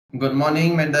Good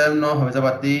morning, Madam No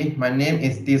Hafizawati. My name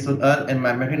is Yee Tze Jun and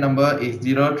my memory number is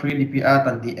 03 DPR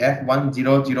 20F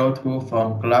 1002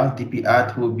 from class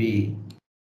DPR 2B.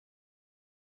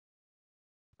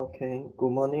 Okay,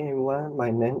 good morning everyone.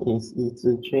 My name is Yee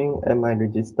Tze Jun and my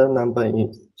register number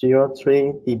is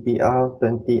 03 DBR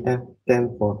 20F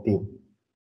 1040.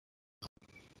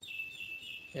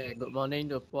 Okay, good morning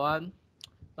to everyone.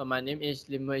 My name is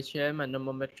Lim Wei Chean. My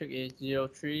number metric is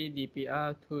 03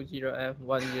 DPR 20F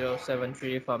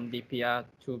 1073 from DPR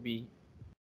 2B.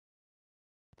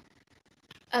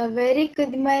 A very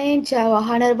good morning to our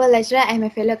honorable lecturer and my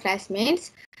fellow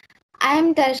classmates. I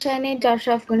am Darshaini, daughter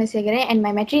of Gunasegare, and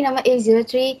my metric number is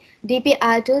 03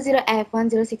 DPR 20F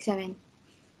 1067.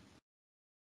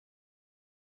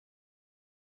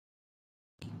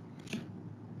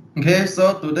 Okay,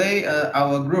 so today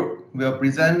our group will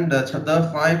present the chapter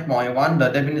 5.1, the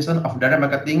definition of direct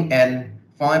marketing, and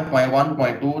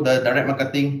 5.1.2, the direct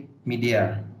marketing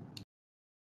media.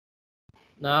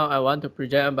 Now I want to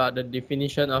present about the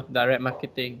definition of direct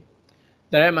marketing.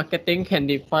 Direct marketing can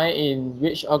define in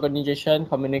which organization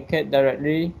communicate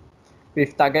directly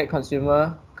with target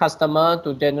customer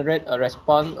to generate a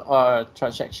response or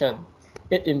transaction.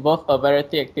 It involves a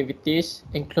variety of activities,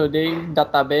 including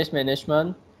database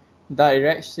management,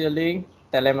 direct selling,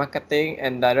 telemarketing,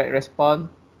 and direct response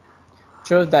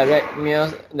through direct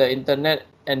mail, the internet,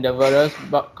 and the various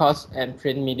broadcast and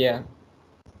print media.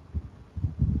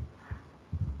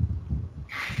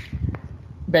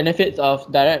 Benefits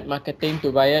of direct marketing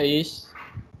to buyer is: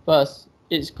 first,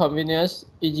 it's convenience,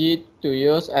 easy to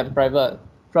use, and private.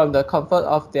 From the comfort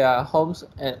of their homes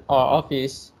or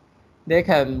office, they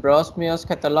can browse meals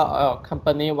catalog or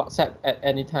company WhatsApp at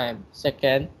any time.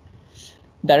 Second,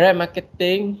 direct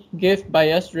marketing gives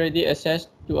buyers ready access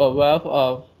to a wealth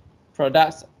of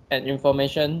products and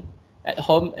information at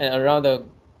home and around the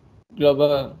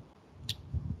globe.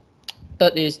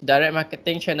 Third is direct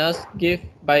marketing channels give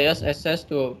buyers access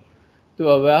to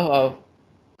a wealth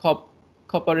of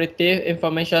cooperative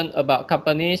information about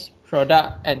companies,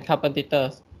 products, and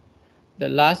competitors. The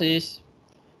last is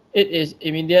it is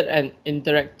immediate and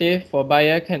interactive, for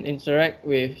buyer can interact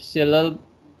with seller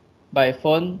by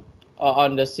phone or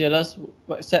on the seller's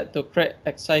website to create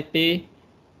anxiety,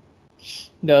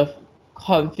 the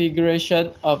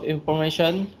configuration of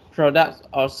information, products,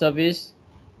 or service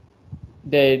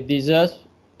they deserve,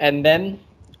 and then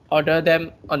order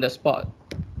them on the spot.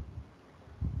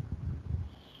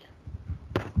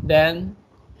 Then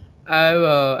I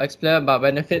will explain about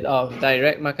benefit of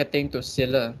direct marketing to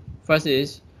seller. First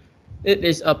is it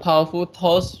is a powerful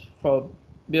tool for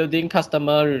building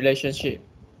customer relationship.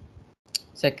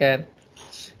 Second,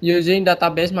 using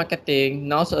database marketing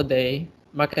nowadays,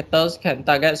 marketers can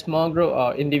target small group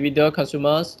or individual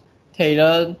consumers,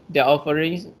 tailor their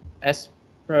offerings as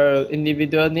per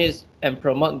individual needs, and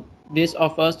promote these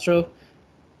offers through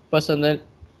personal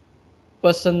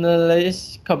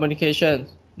personalized communication.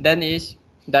 Then is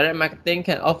direct marketing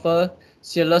can offer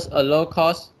sellers a low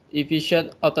cost,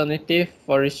 efficient alternative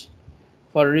for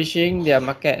reaching their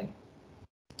market.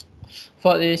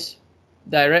 Fourth is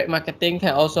direct marketing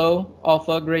can also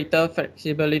offer greater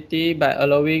flexibility by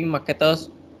allowing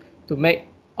marketers to make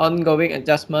ongoing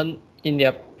adjustments in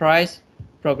their price,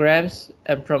 programs,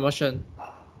 and promotion.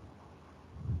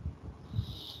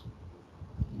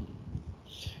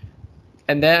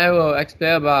 And then I will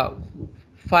explain about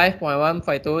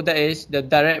 5.1.2, that is the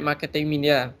direct marketing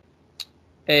media.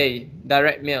 A.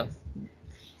 Direct mail.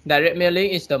 Direct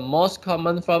mailing is the most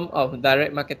common form of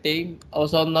direct marketing,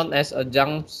 also known as a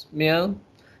junk mail.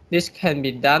 This can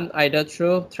be done either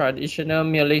through traditional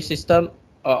mailing system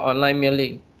or online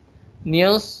mailing.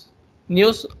 News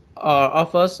or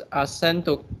offers are sent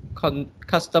to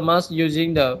customers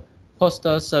using the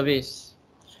postal service.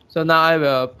 So now I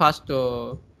will pass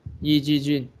to Yee Tze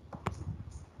Jun.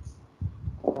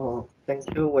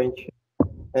 Thank you, Wei Chean.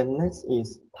 And next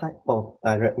is type of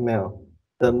direct mail.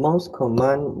 The most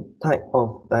common type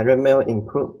of direct mail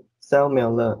include cell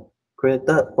mailer,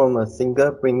 created from a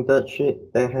single printed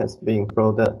sheet that has been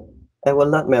folded.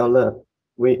 Envelope mailer,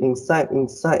 with inside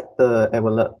the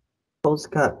envelope.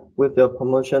 Postcard, with your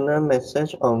promotional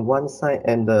message on one side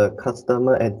and the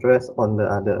customer address on the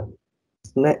other.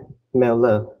 Snack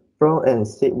mailer, throw and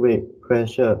sit with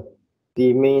pressure.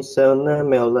 Dimensional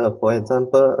mailer, for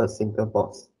example, a single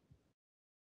box.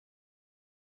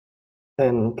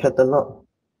 And catalog,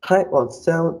 type of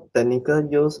sale technique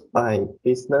used by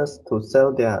business to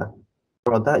sell their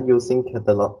product using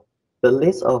catalog. The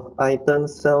list of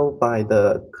items sold by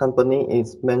the company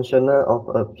is mentioned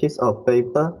of a piece of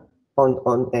paper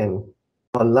on end.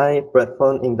 online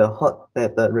platform in the hope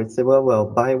that the receiver will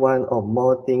buy one or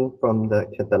more things from the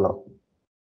catalog.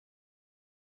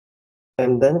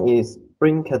 And then is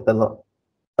print catalog.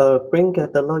 A print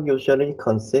catalog usually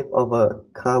consists of a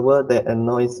cover that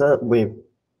announces with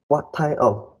what type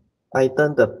of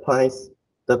item the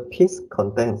piece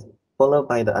contains, followed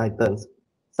by the items.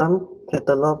 Some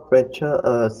catalogs feature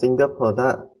a single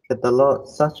product catalog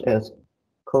such as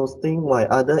costing, while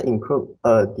others include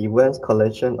a diverse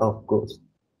collection of goods.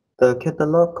 The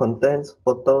catalog contains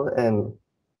photos and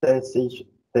description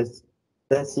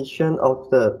of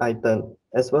the item,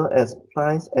 as well as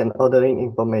price and ordering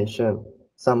information.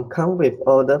 Some come with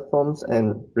order forms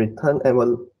and return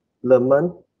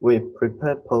envelopment with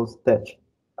prepared postage.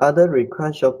 Others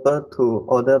require shoppers to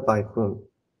order by phone.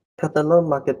 Catalog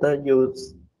marketers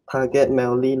use target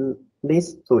mailing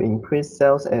lists to increase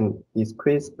sales and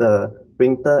decrease the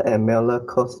printer and mailer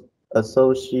costs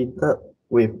associated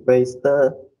with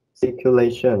wasted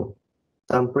circulation.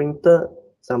 Some print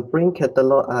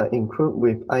catalogs are included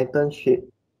with items shipped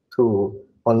to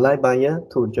online buyers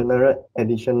to generate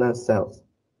additional sales.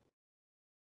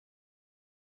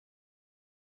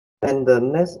 And the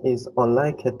next is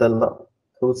online catalog.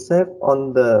 To save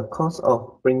on the cost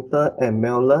of printer and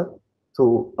mailer,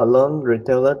 to allow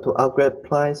retailers to upgrade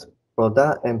price,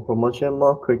 product, and promotion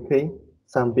more quickly,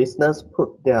 some businesses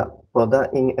put their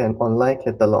product in an online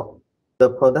catalog. The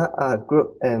products are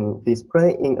grouped and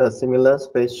displayed in a similar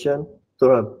fashion to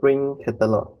a print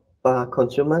catalog, but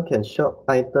consumers can shop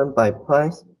items by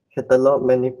price, catalog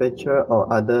manufacturer,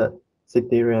 or other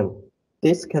criterion.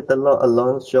 This catalog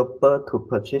allows shoppers to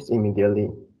purchase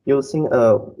immediately, using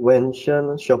a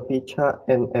mentioned Shopee chart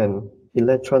and an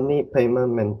electronic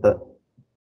payment method.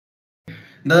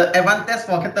 The advantage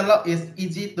for catalog is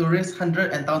easy to reach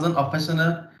hundreds and thousands of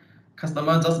personal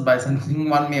customers just by sending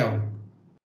one mail.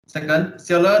 Second,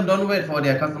 sellers don't wait for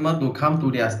their customer to come to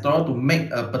their store to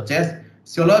make a purchase.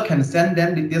 Seller can send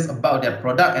them details about their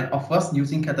product and offers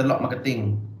using catalog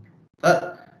marketing.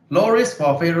 Third, low risk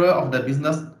for failure of the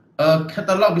business. A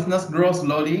catalog business grows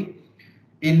slowly.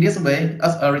 In this way,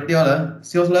 as a retailer,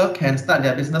 seller can start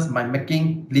their business by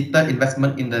making little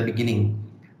investment in the beginning.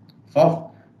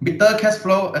 Fourth, better cash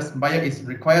flow as buyer is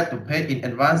required to pay in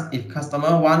advance if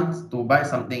customer wants to buy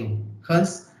something.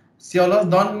 Hence, sellers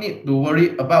don't need to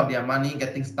worry about their money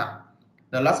getting stuck.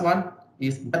 The last one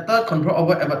is better control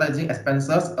over advertising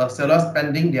expenses. A seller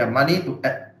spending their money to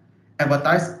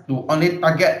advertise to only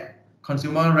target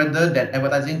consumer rather than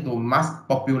advertising to mass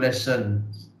population.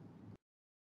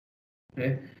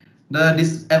 Okay. The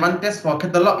disadvantage for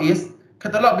catalog is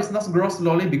catalog business grows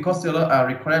slowly because sellers are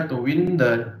required to win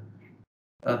their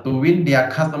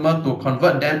customer to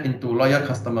convert them into loyal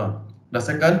customer. The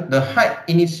second, the high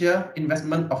initial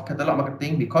investment of catalog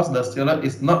marketing because the seller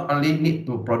is not only need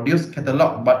to produce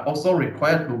catalog but also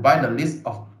required to buy the list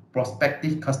of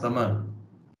prospective customer.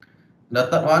 The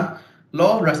third one,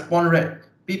 low response rate.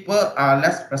 People are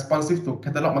less responsive to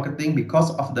catalog marketing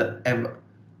because of the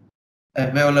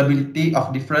availability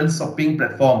of different shopping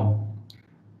platforms.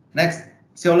 Next,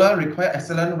 seller require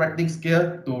excellent writing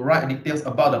skill to write details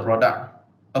about the product.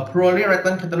 A poorly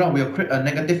written catalog will create a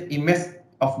negative image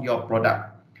of your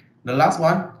product. The last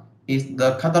one is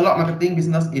the catalog marketing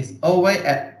business is always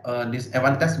at a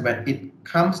disadvantage when it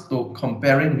comes to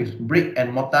comparing with brick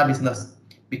and mortar business.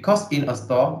 Because in a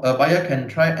store, a buyer can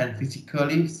try and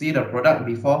physically see the product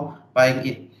before buying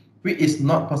it, which is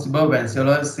not possible when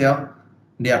sellers sell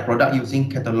their product using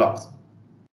catalogs.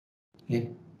 Okay.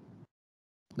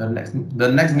 The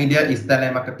next media is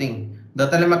telemarketing. The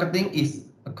telemarketing is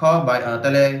called by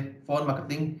telephone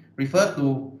marketing, refer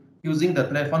to using the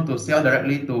telephone to sell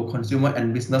directly to consumer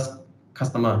and business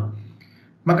customer.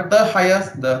 Marketer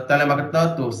hires the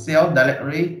telemarketer to sell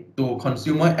directly to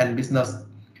consumer and business.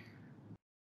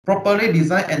 Properly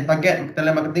designed and target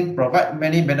telemarketing provide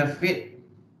many benefits,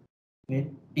 okay,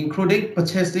 including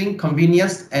purchasing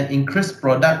convenience and increased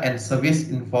product and service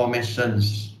information.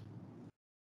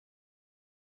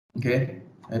 Okay,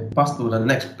 I pass to the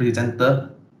next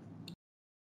presenter.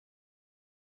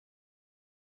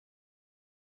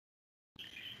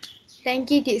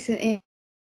 Thank you, Jason.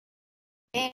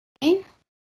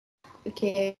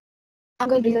 Okay, I'm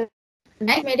going to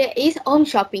next media is home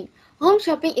shopping. Home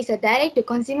shopping is a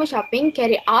direct-to-consumer shopping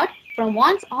carried out from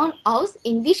one's own house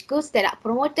in which goods that are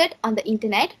promoted on the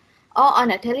internet or on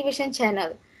a television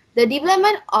channel. The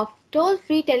development of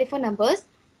toll-free telephone numbers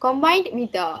combined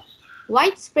with the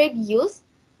widespread use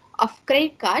of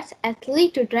credit cards has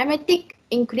led to dramatic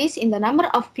increase in the number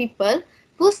of people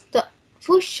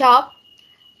who shop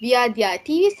via their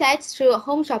TV sets through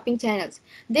home shopping channels.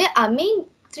 There are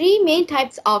three main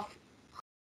types of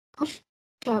home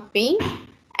shopping.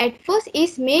 At first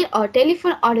is mail or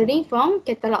telephone ordering from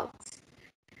catalogs.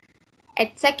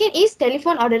 At second is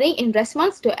telephone ordering in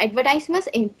response to advertisements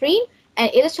in print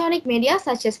and electronic media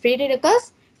such as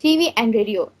periodicals, TV and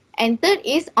radio. And third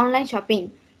is online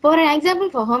shopping. For an example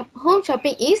for home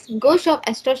shopping is Go Shop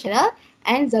Astro Channel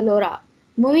and Zalora.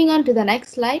 Moving on to the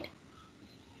next slide.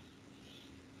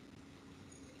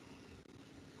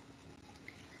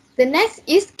 The next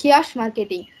is kiosk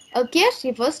marketing. A kiosk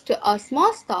refers to a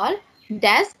small stall,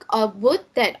 desk or booth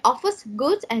that offers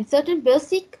goods and certain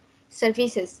basic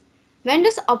services.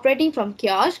 Vendors operating from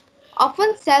kiosk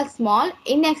often sell small,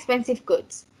 inexpensive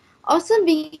goods. Also,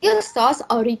 bigger stores or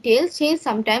retail chains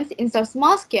sometimes install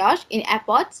small kiosks in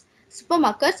airports,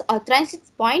 supermarkets or transit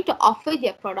points to offer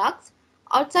their products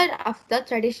outside of the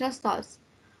traditional stores.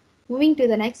 Moving to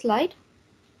the next slide.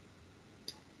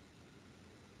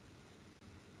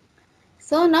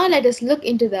 So now let us look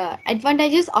into the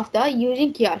advantages of the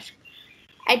using kiosk.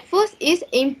 At first is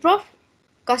improve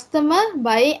customer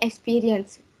buying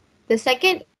experience. The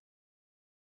second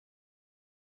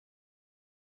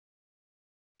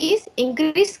is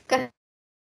increase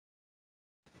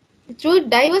through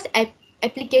diverse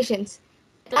applications.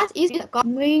 Last is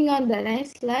moving on the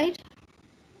next slide.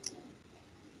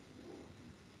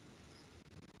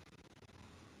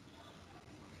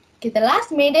 Okay, the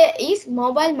last media is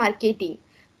mobile marketing.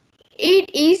 It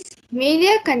is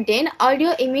media content,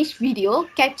 audio, image, video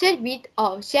captured with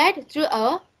or shared through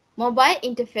a mobile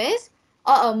interface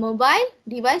or a mobile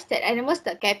device that enables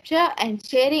the capture and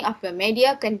sharing of the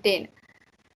media content.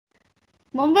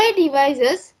 Mobile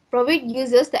devices provide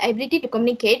users the ability to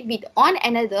communicate with one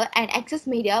another and access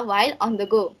media while on the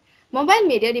go. Mobile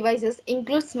media devices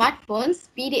include smartphones,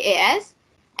 PDAs,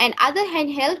 and other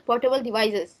handheld portable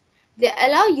devices. They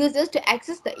allow users to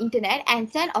access the internet and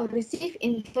send or receive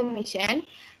information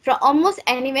from almost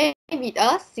anywhere with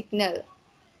a signal.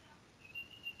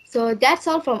 So that's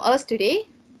all from us today.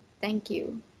 Thank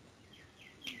you.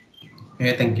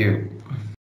 Okay, thank you.